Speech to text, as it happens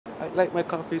like my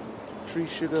coffee, 3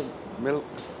 sugar milk.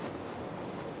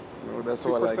 You know, that's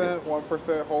how I like it.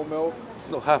 1% whole milk?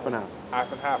 No, half and half.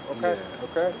 Half and half, okay, Yeah.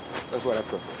 okay. That's what I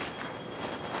prefer.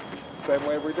 Same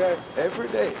way every day? Every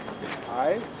day. All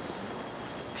right.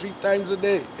 3 times a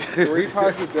day. 3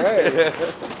 times a day?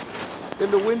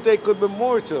 In the winter, it could be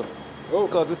more too. Oh.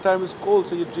 Because the time is cold,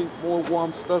 so you drink more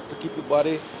warm stuff to keep your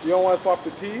body. You don't want to swap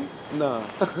the tea? No.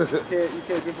 You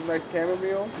can't drink some nice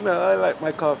chamomile? No, I like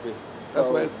my coffee. That's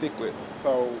what I stick with.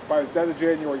 So by the end of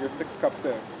January, you're 6 cups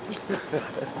in.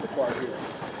 That's what I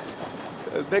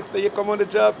hear. Next day you come on the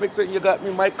job, make sure you got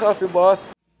me my coffee,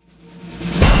 boss.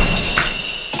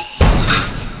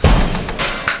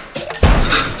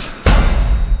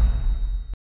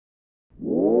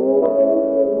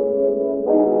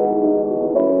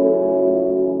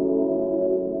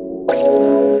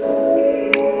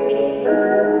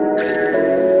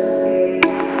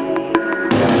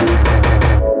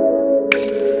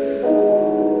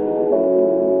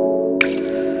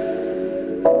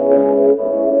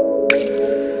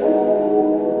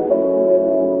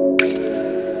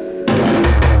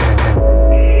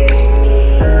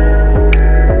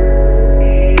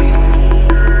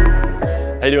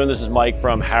 How you doing? This is Mike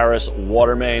from Harris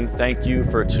Water Main. Thank you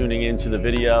for tuning into the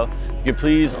video. If you could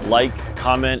please like,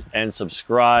 comment, and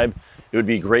subscribe. It would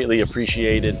be greatly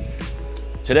appreciated.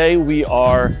 Today we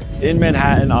are in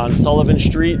Manhattan on Sullivan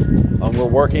Street. We're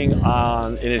working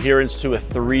on in adherence to a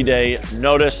 3-day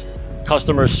notice.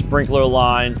 Customer's sprinkler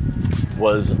line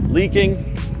was leaking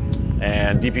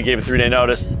and DP gave a 3-day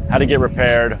notice. Had to get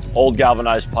repaired. Old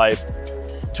galvanized pipe,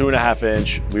 2.5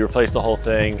 inch. We replaced the whole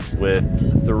thing with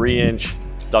 3-inch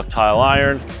ductile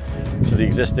iron to the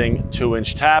existing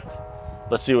 2-inch tap.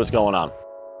 Let's see what's going on.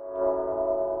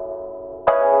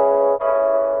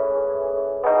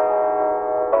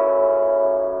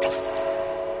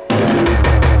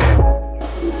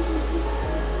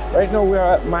 Right now we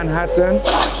are at Manhattan.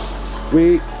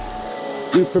 We're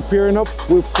preparing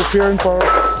for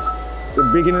the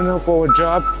beginning of our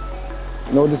job.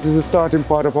 You know, this is the starting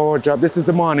part of our job. This is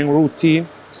the morning routine.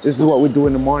 This is what we do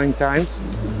in the morning times.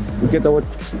 We get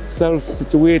ourselves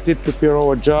situated, prepare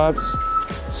our jobs,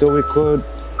 so we could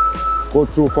go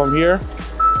through from here.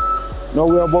 Now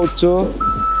we're about to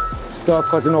start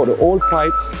cutting out the old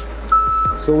pipes,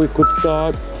 so we could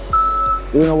start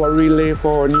doing our relay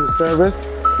for our new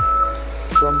service.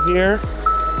 From here,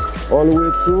 all the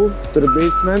way through to the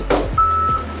basement.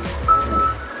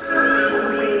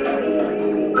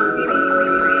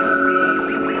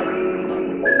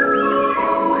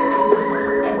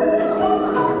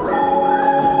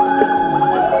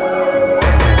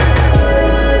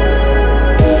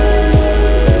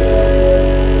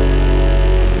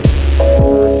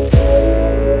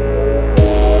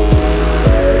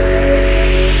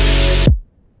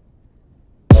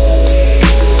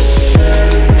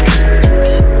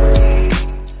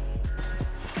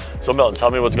 So Milton, tell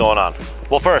me what's going on.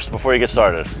 Well, first, before you get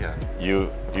started, Yeah.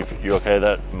 You okay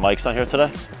that Mike's not here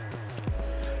today?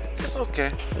 It's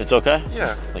okay. It's okay?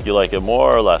 Yeah. Like you like it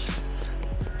more or less?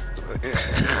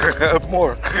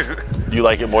 More. You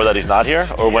like it more that he's not here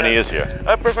or when he is here?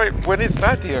 I prefer when he's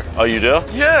not here. Oh, you do?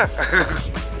 Yeah.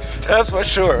 That's for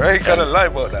sure. I ain't gonna lie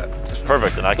about that.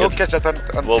 Perfect, and I Don't could... catch that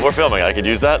on Well, we're filming, I could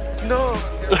use that? No.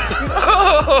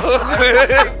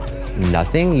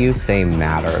 Nothing you say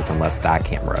matters unless that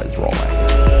camera is rolling.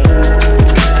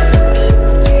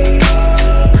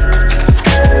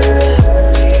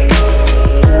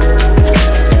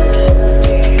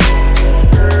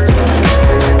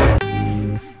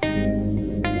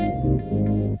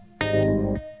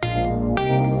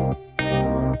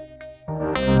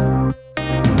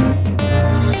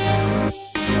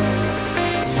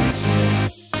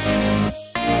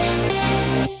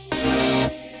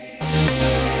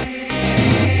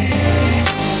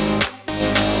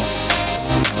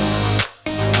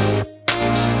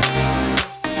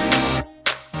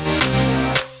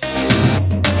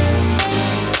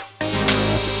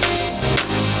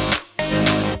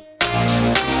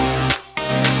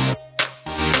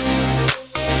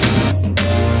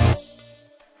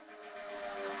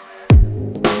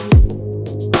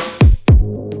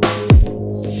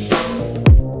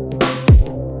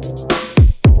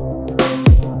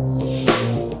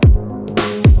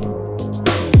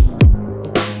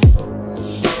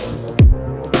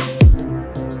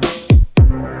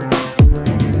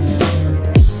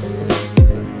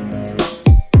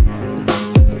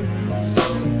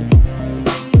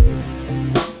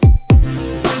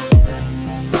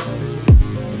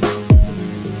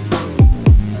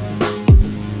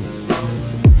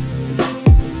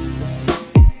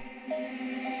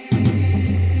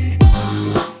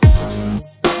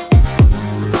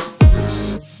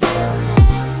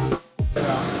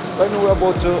 we're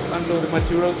about to unload the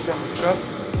materials from the truck,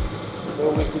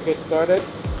 so we could get started.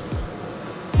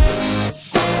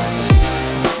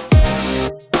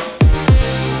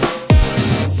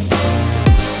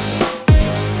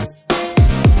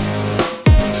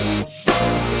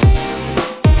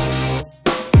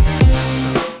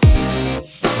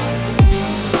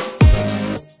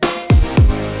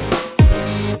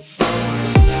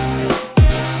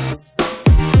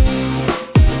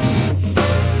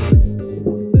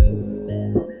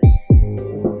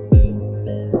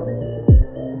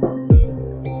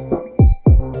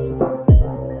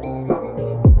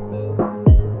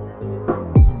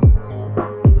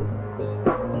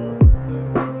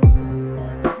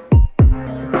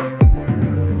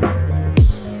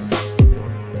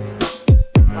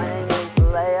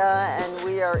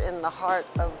 In the heart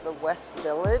of the West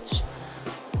Village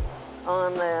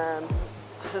on a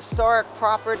historic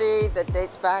property that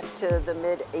dates back to the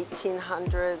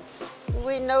mid-1800s.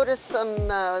 We noticed some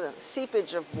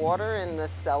seepage of water in the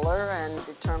cellar and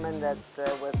determined that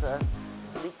there was a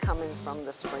leak coming from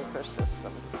the sprinkler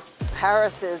system.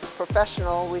 Harris is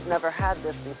professional. We've never had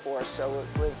this before, so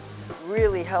it was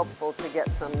really helpful to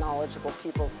get some knowledgeable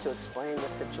people to explain the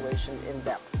situation in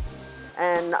depth.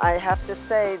 And I have to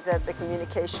say that the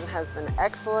communication has been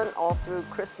excellent all through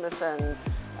Christmas and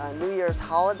New Year's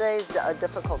holidays, a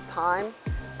difficult time,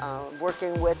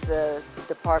 working with the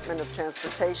Department of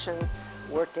Transportation,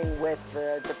 working with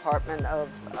the Department of,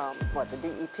 the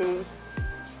DEP,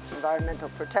 Environmental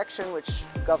Protection, which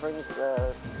governs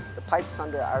the pipes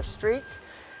under our streets.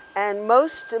 And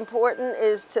most important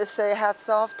is to say hats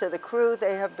off to the crew.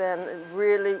 They have been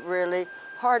really, really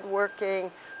hardworking,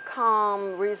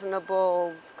 calm,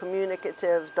 reasonable,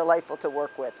 communicative, delightful to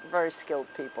work with. Very skilled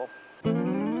people.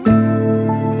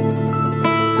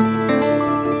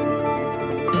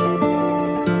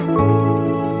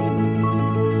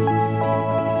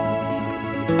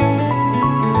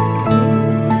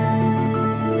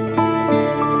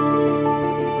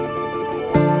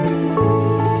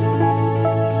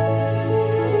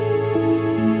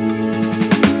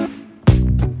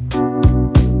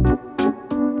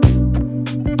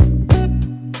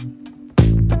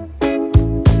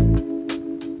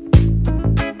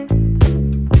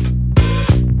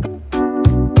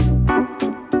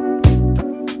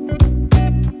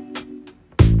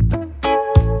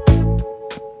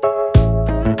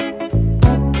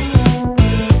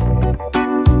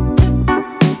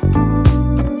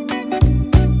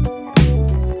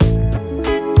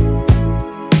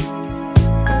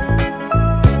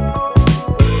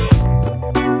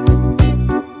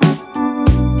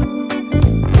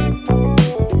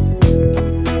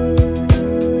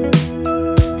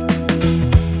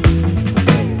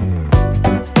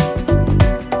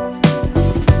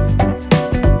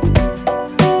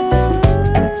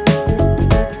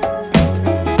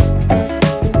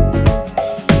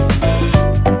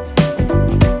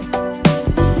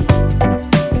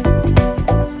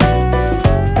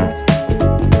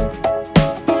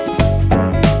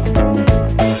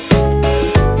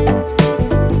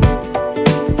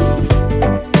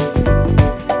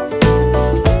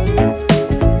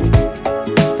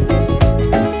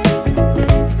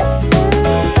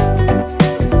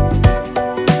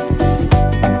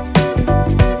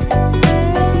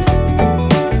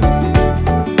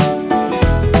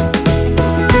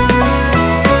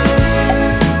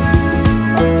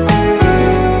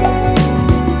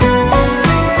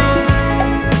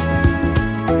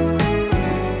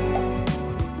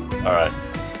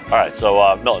 All right,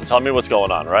 so Milton, tell me what's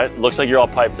going on, right? Looks like you're all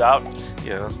piped out.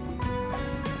 Yeah.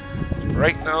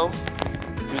 Right now,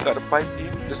 we got a pipe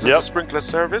in. This is a sprinkler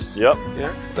service. Yep.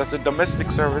 Yeah. That's a domestic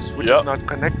service, which is not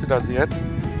connected as yet.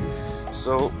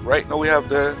 So right now we have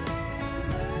the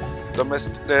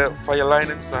fire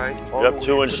line inside. Yep,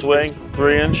 2-inch swing,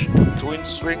 3-inch. 2-inch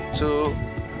swing to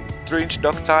 3-inch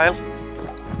ductile.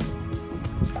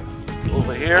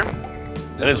 Over here.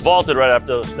 And it's vaulted right after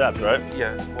those steps, right?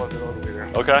 Yeah, it's vaulted all the way there.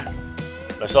 Okay.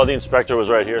 I saw the inspector was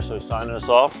right here, so he's signing us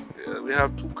off. Yeah, we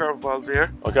have 2 curve valves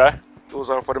here. Okay. Those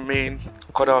are for the main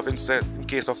cutoff in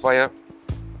case of fire.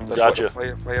 That's gotcha. for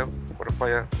the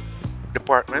fire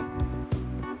department.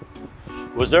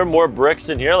 Was there more bricks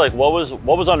in here? Like what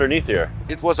was underneath here?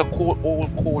 It was a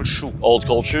old coal chute. Old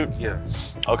coal chute? Yeah.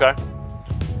 Okay.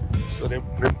 So they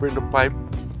bring the pipe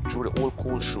through the old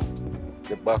coal chute.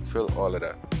 They backfill all of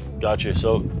that. Gotcha.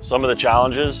 So some of the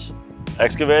challenges,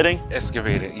 excavating?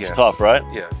 Excavating, yes. It's tough, right?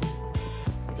 Yeah.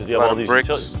 Because you have all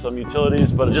these some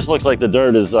utilities, but it just looks like the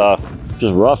dirt is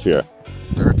just rough here.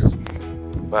 Dirt is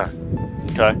bad.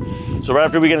 Okay. So right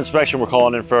after we get inspection, we're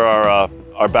calling in for our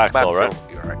backfill, right?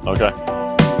 You're right. Okay.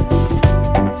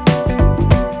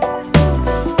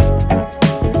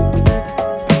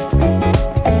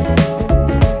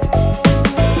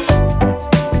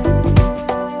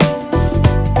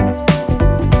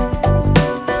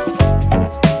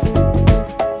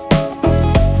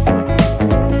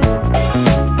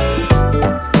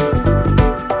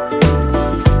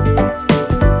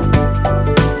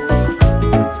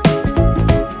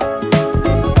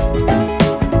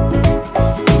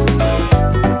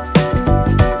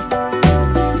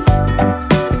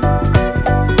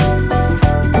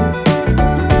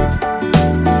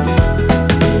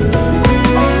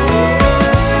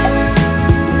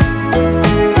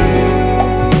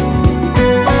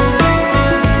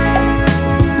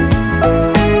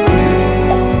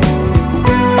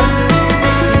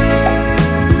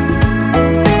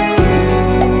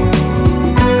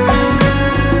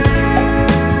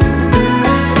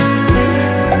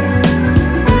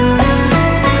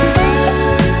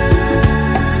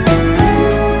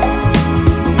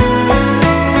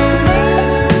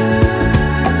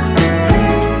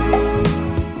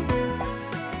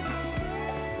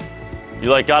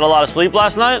 like got a lot of sleep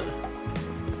last night?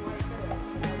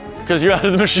 Because you're out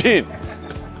of the machine.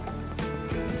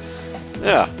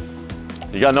 Yeah.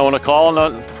 You got no one to call,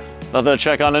 nothing to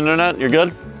check on the internet? You're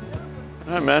good?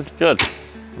 All right, man, good.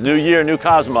 New year, new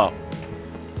Cosmo. All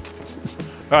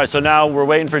right, so now we're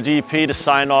waiting for DP to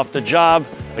sign off the job.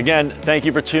 Again, thank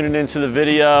you for tuning into the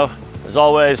video. As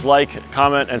always, like,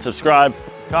 comment, and subscribe.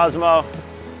 Cosmo,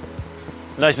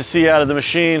 nice to see you out of the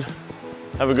machine.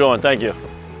 Have a good one, thank you.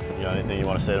 You got anything you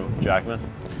want to say to Jackman?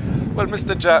 Well,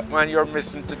 Mr. Jackman, you're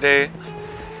missing today.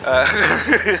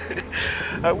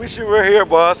 I wish you were here,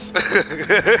 boss. For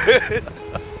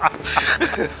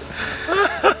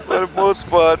the most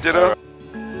part, you know.